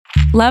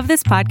Love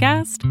this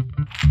podcast?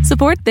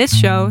 Support this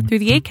show through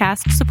the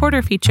Acast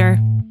supporter feature.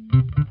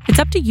 It's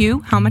up to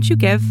you how much you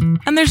give,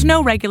 and there's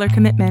no regular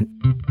commitment.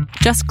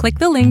 Just click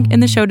the link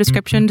in the show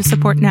description to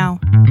support now.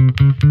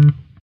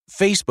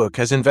 Facebook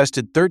has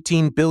invested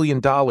 $13 billion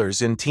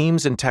in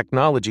teams and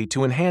technology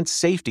to enhance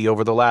safety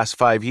over the last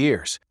 5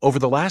 years. Over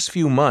the last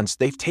few months,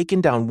 they've taken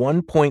down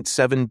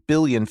 1.7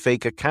 billion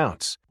fake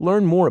accounts.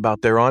 Learn more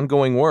about their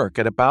ongoing work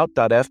at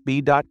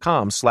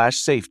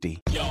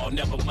about.fb.com/safety. Y'all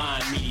never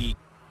mind me.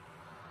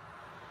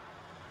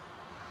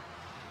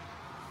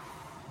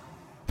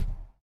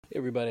 Hey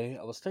everybody,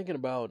 I was thinking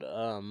about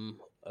a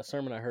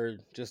sermon I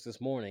heard just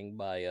this morning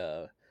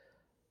by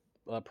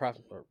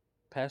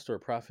Pastor or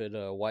Prophet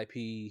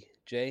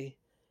YPJ,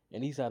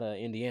 and he's out of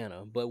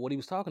Indiana. But what he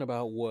was talking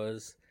about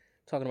was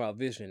talking about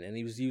vision, and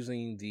he was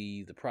using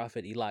the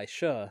prophet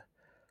Elisha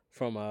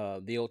from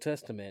the Old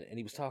Testament, and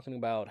he was talking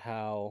about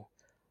how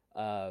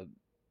there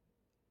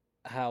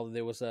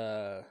was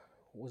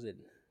was it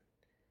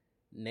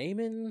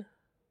Naaman?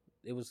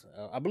 It was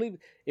I believe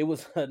it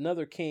was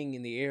another king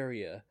in the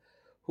area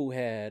who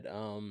had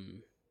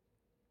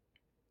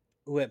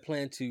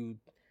planned to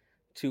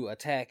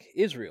attack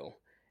Israel.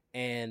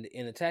 And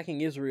in attacking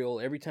Israel,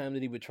 every time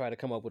that he would try to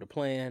come up with a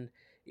plan,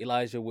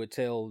 Elijah would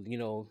tell,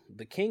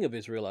 the king of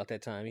Israel at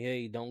that time,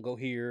 hey, don't go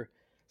here,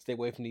 stay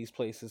away from these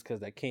places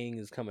because that king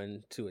is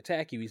coming to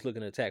attack you. He's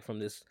looking to attack from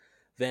this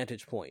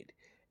vantage point.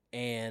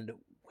 And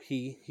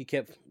he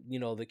kept,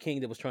 the king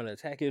that was trying to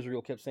attack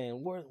Israel kept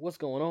saying, what's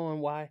going on?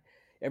 Why?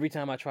 Every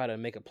time I try to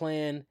make a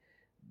plan,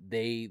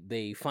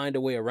 they find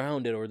a way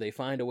around it, or they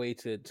find a way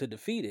to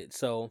defeat it.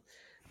 So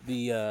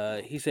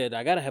he said,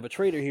 I got to have a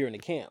traitor here in the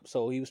camp.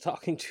 So he was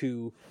talking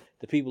to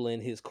the people in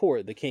his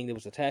court, the king that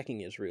was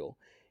attacking Israel.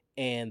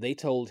 And they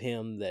told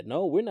him that,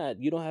 no, we're not,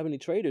 you don't have any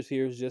traitors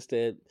here. It's just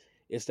that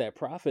it's that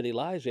prophet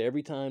Elijah.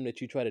 Every time that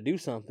you try to do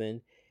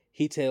something,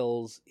 he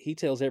tells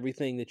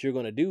everything that you're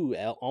going to do,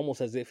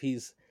 almost as if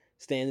he's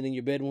standing in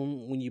your bed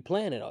when you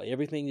plan it.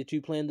 Everything that you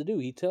plan to do,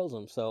 he tells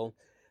them. So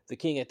the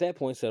king at that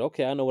point said,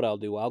 okay, I know what I'll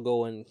do. I'll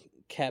go and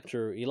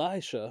capture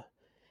Elisha,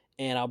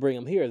 and I'll bring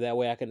him here. That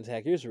way I can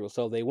attack Israel.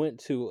 So they went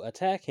to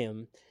attack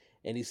him,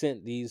 and he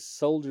sent these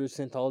soldiers,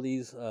 sent all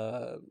these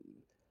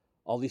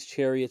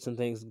chariots and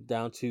things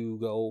down to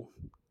go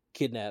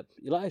kidnap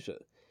Elisha.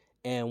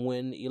 And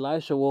when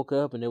Elisha woke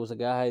up, and there was a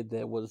guy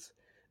that was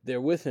there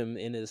with him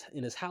in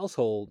his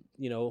household,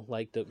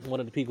 like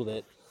one of the people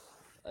that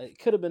it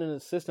could have been an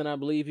assistant, I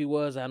believe he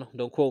was.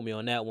 Don't quote me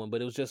on that one,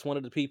 but it was just one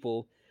of the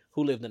people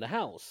who lived in the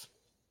house.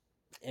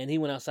 And he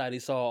went outside. He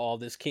saw all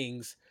this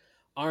king's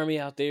army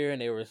out there,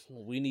 and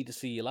we need to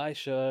see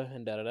Elisha,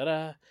 and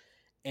da-da-da-da.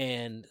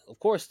 And, of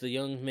course, the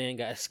young man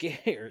got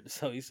scared,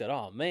 so he said,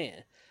 oh,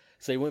 man.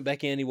 So he went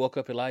back in, he woke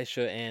up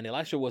Elisha, and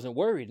Elisha wasn't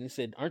worried. And he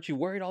said, aren't you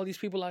worried, all these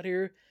people out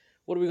here?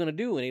 What are we going to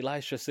do? And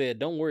Elisha said,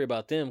 don't worry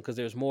about them, because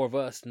there's more of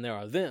us than there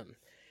are them.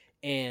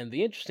 And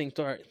the interesting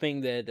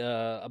thing that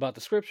about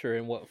the scripture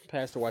and what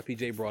Pastor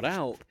YPJ brought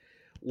out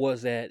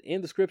was that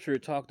in the scripture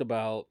it talked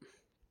about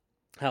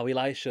how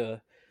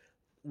Elisha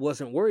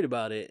wasn't worried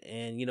about it,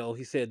 and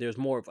he said there's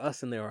more of us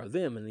than there are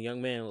them. And the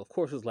young man, of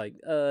course, was like,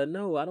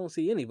 no, I don't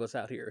see any of us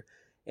out here.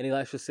 And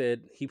Elisha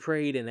said he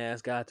prayed and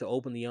asked God to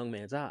open the young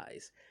man's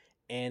eyes.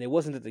 And it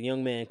wasn't that the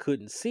young man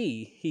couldn't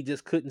see, he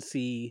just couldn't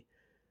see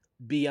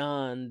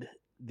beyond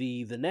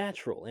the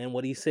natural. And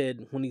what he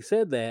said, when he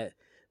said that,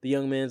 the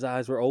young man's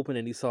eyes were open,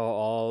 and he saw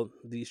all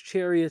these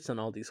chariots and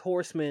all these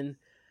horsemen.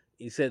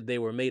 He said they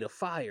were made of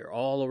fire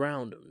all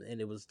around him,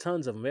 and it was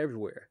tons of them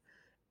everywhere.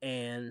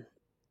 And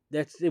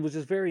it was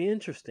just very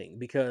interesting,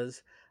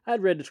 because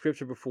I'd read the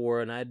scripture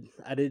before, and I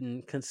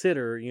didn't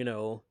consider,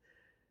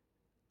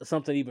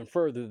 something even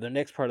further. The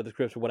next part of the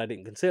scripture, what I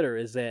didn't consider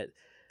is that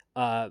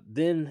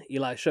then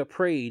Elisha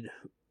prayed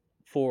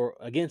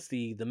against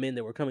the men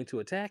that were coming to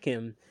attack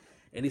him,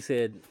 and he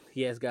said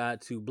he asked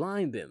God to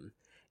blind them.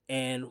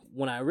 And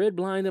when I read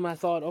blind them, I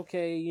thought,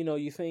 okay,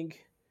 you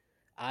think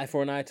eye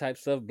for an eye type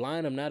stuff,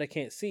 blind them, now they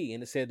can't see.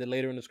 And it said that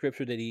later in the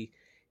scripture that he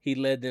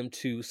led them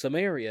to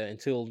Samaria,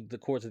 until the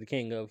courts of the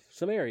king of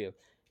Samaria.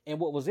 And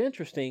what was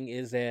interesting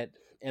is that,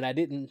 and I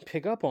didn't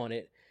pick up on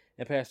it,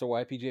 and Pastor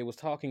YPJ was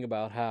talking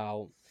about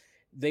how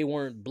they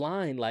weren't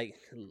blind, like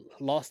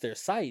lost their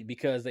sight,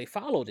 because they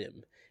followed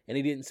him. And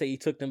he didn't say he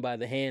took them by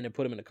the hand and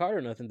put them in the cart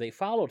or nothing. They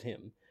followed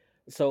him.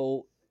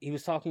 So he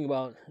was talking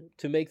about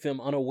to make them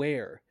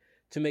unaware,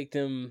 to make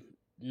them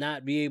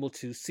not be able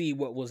to see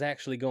what was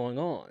actually going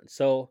on.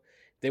 So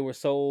they were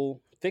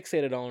so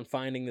fixated on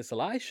finding this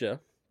Elisha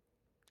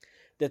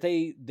that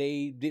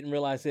they didn't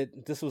realize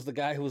that this was the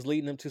guy who was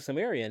leading them to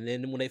Samaria. And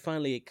then when they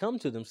finally had come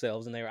to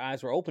themselves and their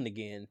eyes were opened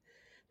again,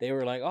 they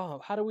were like,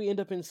 oh, how do we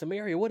end up in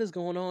Samaria? What is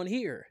going on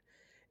here?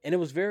 And it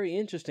was very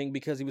interesting,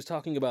 because he was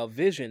talking about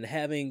vision,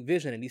 having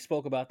vision. And he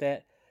spoke about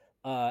that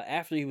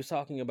after he was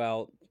talking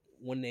about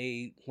when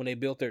they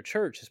built their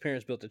church. His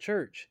parents built the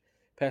church.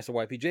 Pastor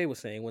YPJ was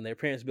saying when their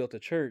parents built a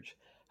church,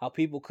 how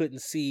people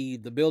couldn't see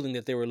the building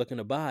that they were looking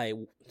to buy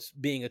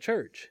being a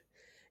church.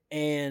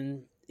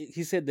 And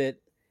he said that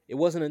it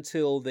wasn't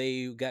until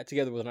they got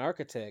together with an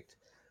architect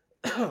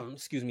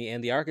excuse me,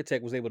 and the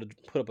architect was able to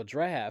put up a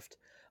draft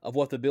of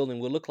what the building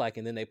would look like,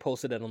 and then they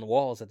posted it on the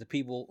walls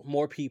that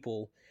more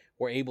people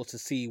were able to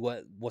see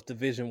what the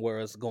vision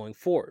was going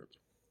forward.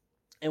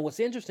 And what's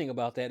interesting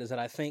about that is that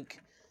I think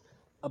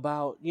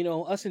about,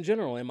 us in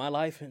general, in my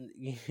life, and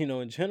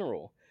in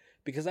general,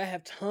 because I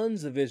have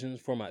tons of visions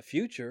for my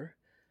future.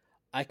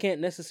 I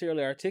can't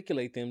necessarily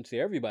articulate them to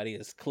everybody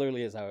as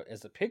clearly as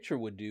a picture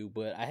would do,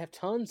 but I have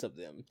tons of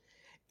them.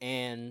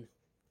 And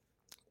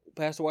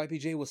Pastor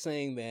YPJ was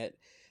saying that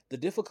the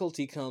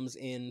difficulty comes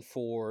in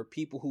for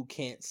people who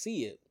can't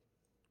see it,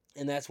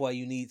 and that's why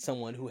you need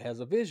someone who has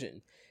a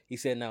vision. He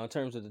said, now in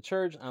terms of the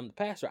church, I'm the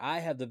pastor, I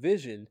have the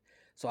vision,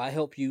 so I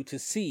help you to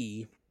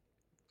see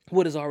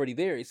what is already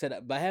there. He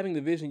said, by having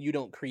the vision, you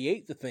don't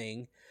create the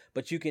thing,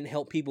 but you can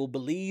help people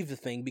believe the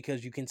thing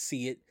because you can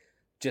see it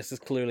just as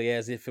clearly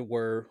as if it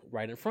were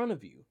right in front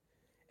of you.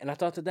 And I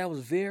thought that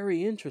was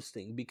very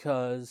interesting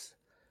because,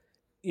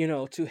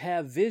 to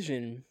have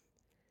vision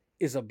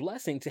is a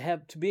blessing.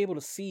 To be able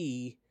to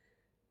see,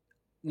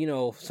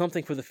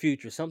 something for the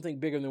future, something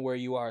bigger than where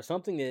you are,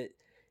 something that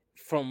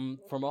from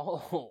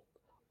all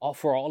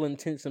for all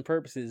intents and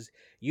purposes,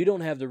 you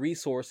don't have the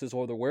resources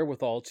or the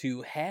wherewithal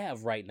to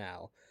have right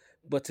now.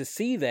 But to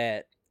see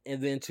that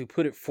and then to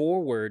put it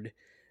forward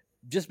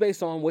just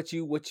based on what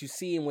you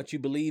see and what you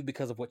believe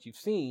because of what you've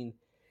seen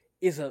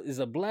is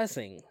a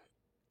blessing.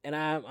 And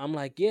I'm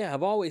like, yeah,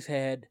 I've always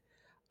had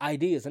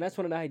ideas, and that's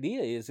what an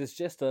idea is. It's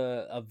just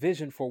a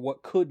vision for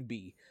what could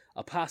be,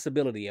 a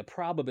possibility, a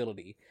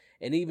probability.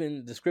 And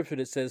even the scripture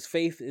that says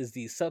faith is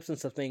the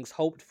substance of things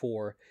hoped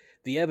for,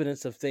 the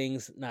evidence of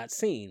things not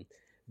seen.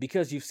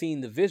 Because you've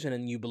seen the vision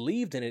and you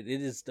believed in it,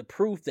 it is the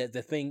proof that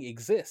the thing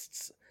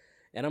exists.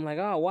 And I'm like,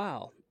 oh,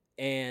 wow.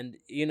 And,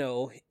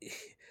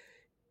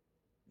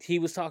 he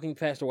was talking,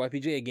 Pastor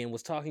YPJ again,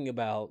 was talking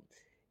about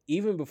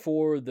even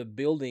before the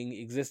building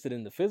existed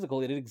in the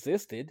physical, it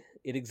existed.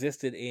 It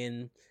existed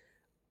in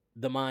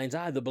the mind's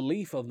eye, the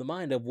belief of the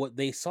mind of what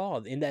they saw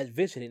in that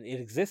vision. And it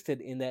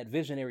existed in that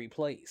visionary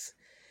place.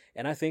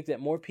 And I think that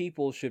more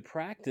people should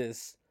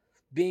practice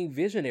being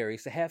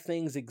visionaries, to have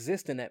things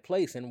exist in that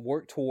place and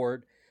work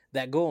toward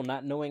that goal,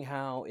 not knowing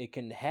how it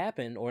can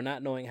happen or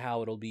not knowing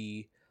how it'll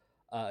be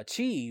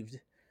achieved,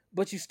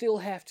 but you still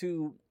have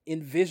to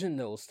envision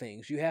those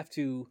things. You have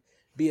to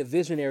be a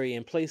visionary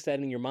and place that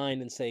in your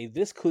mind and say,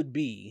 this could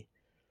be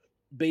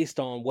based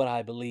on what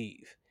I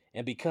believe.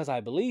 And because I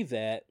believe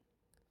that,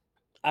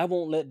 I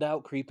won't let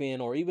doubt creep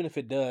in, or even if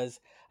it does,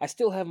 I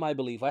still have my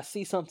belief. I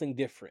see something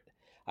different.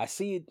 I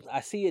see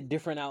a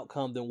different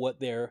outcome than what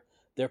there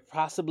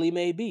possibly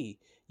may be.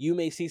 You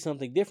may see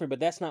something different, but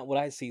that's not what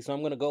I see. So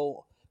I'm going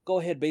to go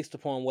ahead based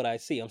upon what I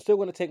see. I'm still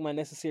going to take my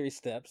necessary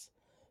steps,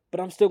 but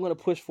I'm still going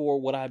to push for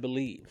what I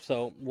believe.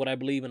 So what I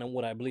believe and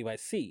what I believe I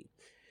see.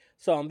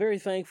 So I'm very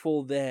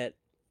thankful that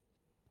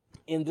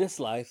in this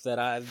life that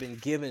I've been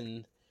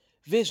given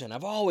vision.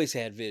 I've always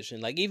had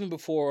vision. Like even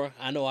before,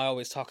 I know I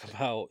always talk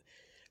about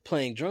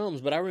playing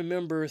drums, but I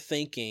remember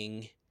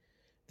thinking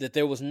that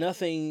there was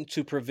nothing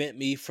to prevent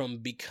me from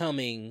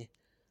becoming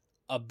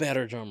a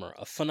better drummer,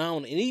 a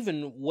phenomenal, and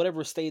even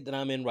whatever state that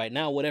I'm in right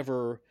now,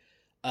 whatever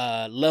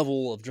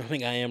level of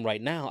drumming I am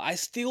right now, I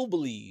still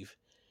believe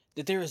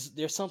that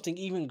there's something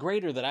even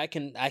greater that I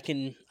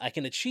can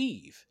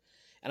achieve.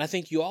 And I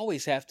think you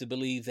always have to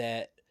believe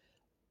that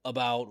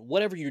about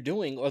whatever you're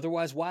doing.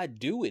 Otherwise, why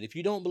do it? If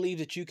you don't believe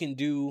that you can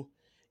do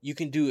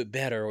it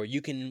better, or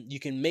you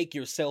can make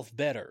yourself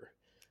better,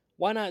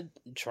 why not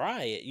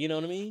try it? You know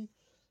what I mean?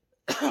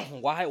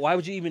 Why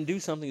would you even do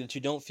something that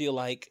you don't feel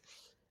like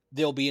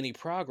there'll be any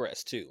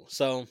progress to?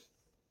 So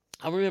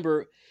I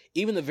remember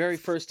even the very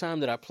first time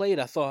that I played,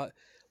 I thought,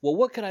 well,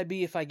 what could I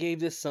be if I gave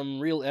this some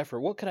real effort?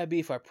 What could I be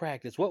if I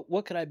practiced?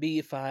 What could I be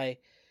if I,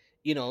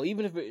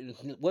 even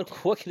if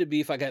what could it be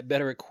if I got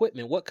better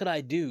equipment? What could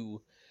I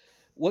do?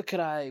 What could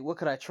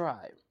I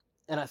try?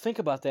 And I think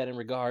about that in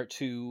regard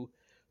to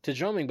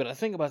drumming, but I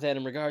think about that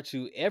in regard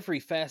to every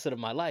facet of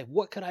my life.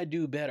 What could I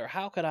do better?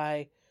 How could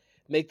I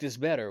make this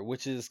better?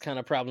 Which is kind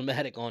of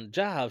problematic on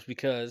jobs,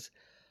 because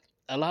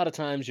a lot of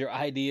times your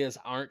ideas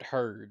aren't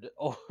heard,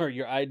 or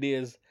your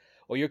ideas,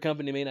 or your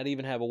company may not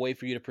even have a way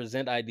for you to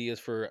present ideas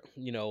for,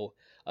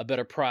 a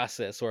better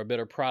process or a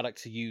better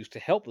product to use to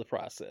help the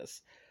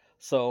process.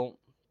 So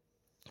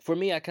for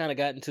me, I kind of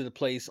got into the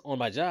place on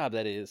my job,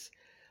 that is,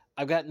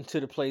 I've gotten to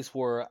the place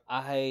where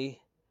I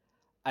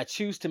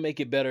choose to make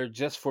it better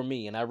just for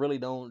me, and I really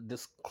don't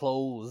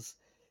disclose,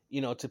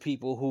 to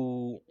people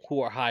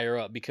who are higher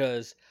up,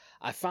 because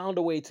I found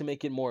a way to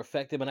make it more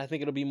effective, and I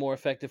think it'll be more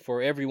effective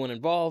for everyone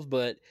involved.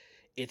 But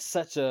it's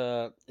such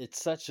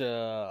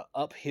a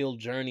uphill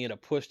journey and a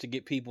push to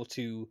get people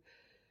to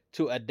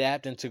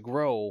adapt and to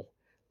grow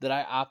that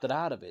I opted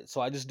out of it. So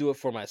I just do it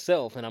for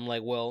myself, and I'm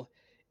like, well,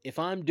 if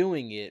I'm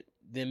doing it,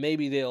 then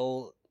maybe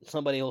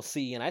somebody will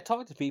see. And I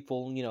talk to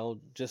people,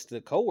 just the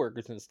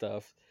coworkers and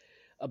stuff,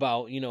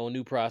 about,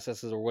 new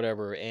processes or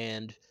whatever.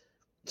 And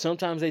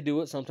sometimes they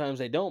do it, sometimes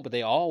they don't, but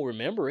they all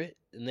remember it.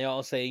 And they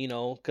all say,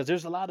 because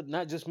there's a lot of,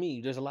 not just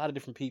me, there's a lot of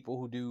different people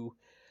who do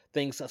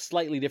things a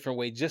slightly different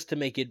way just to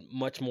make it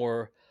much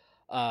more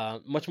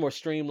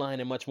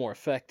streamlined and much more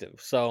effective.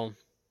 So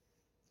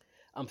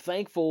I'm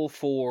thankful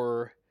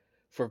for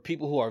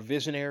people who are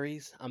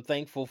visionaries. I'm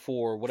thankful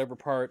for whatever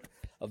part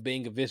of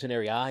being a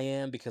visionary I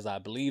am, because I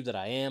believe that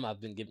I am. I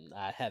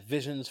have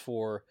visions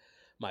for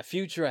my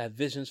future. I have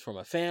visions for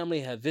my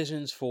family. I have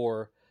visions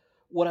for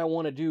what I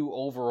want to do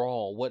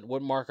overall,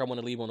 what mark I want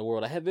to leave on the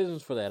world. I have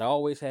visions for that. I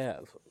always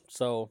have.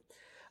 So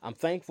I'm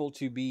thankful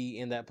to be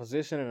in that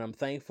position, and I'm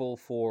thankful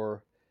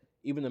for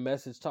even the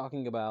message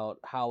talking about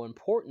how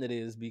important it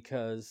is,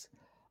 because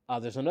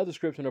there's another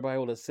scripture in the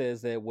Bible that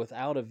says that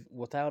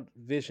without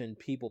vision,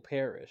 people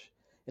perish.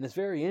 And it's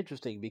very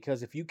interesting,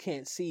 because if you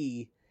can't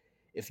see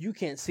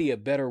a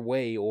better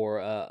way or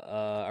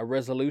a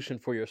resolution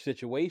for your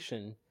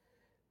situation,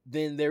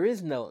 then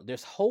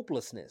there's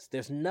hopelessness,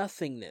 there's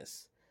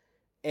nothingness.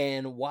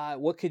 And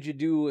what could you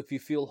do if you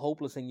feel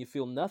hopeless and you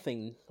feel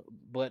nothing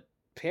but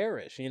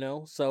perish,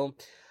 So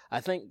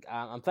I think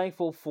I'm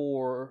thankful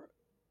for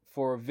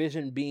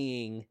vision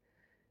being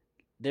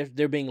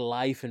there being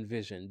life in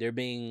vision, there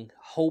being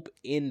hope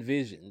in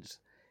visions,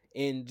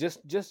 and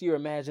just you're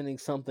imagining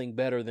something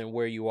better than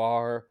where you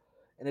are.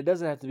 And it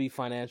doesn't have to be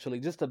financially,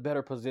 just a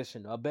better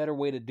position, a better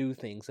way to do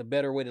things, a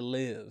better way to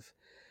live,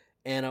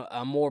 and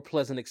a more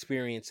pleasant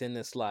experience in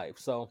this life.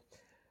 So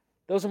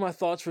those are my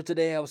thoughts for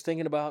today. I was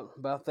thinking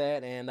about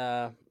that, and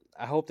I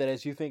hope that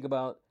as you think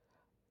about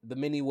the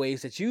many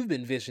ways that you've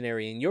been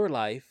visionary in your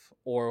life,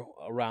 or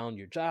around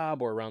your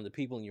job, or around the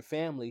people in your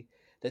family,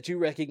 that you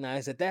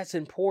recognize that that's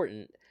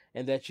important,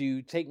 and that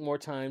you take more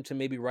time to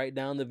maybe write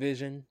down the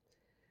vision,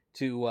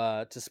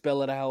 to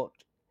spell it out,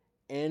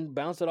 and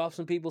bounce it off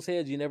some people's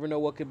heads. You never know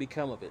what could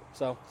become of it.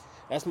 So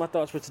that's my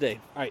thoughts for today.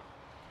 All right.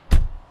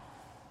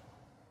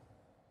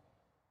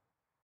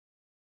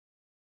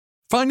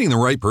 Finding the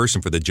right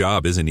person for the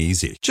job isn't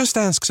easy. Just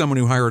ask someone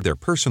who hired their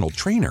personal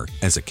trainer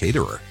as a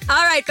caterer.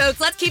 All right,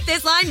 folks, let's keep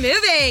this line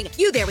moving.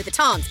 You there with the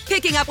tongs.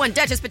 Picking up one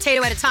Duchess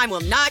potato at a time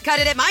will not cut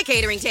it at my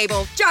catering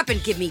table. Drop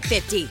and give me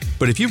 50.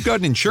 But if you've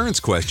got an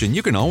insurance question,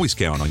 you can always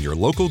count on your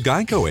local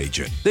Geico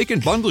agent. They can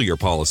bundle your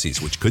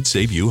policies, which could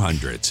save you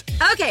hundreds.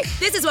 Okay,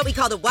 this is what we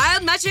call the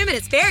wild mushroom and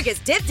asparagus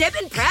dip,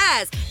 and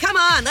press. Come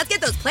on, let's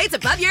get those plates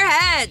above your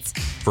heads.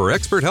 For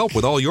expert help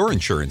with all your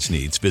insurance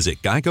needs,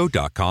 visit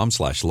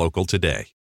geico.com/local today.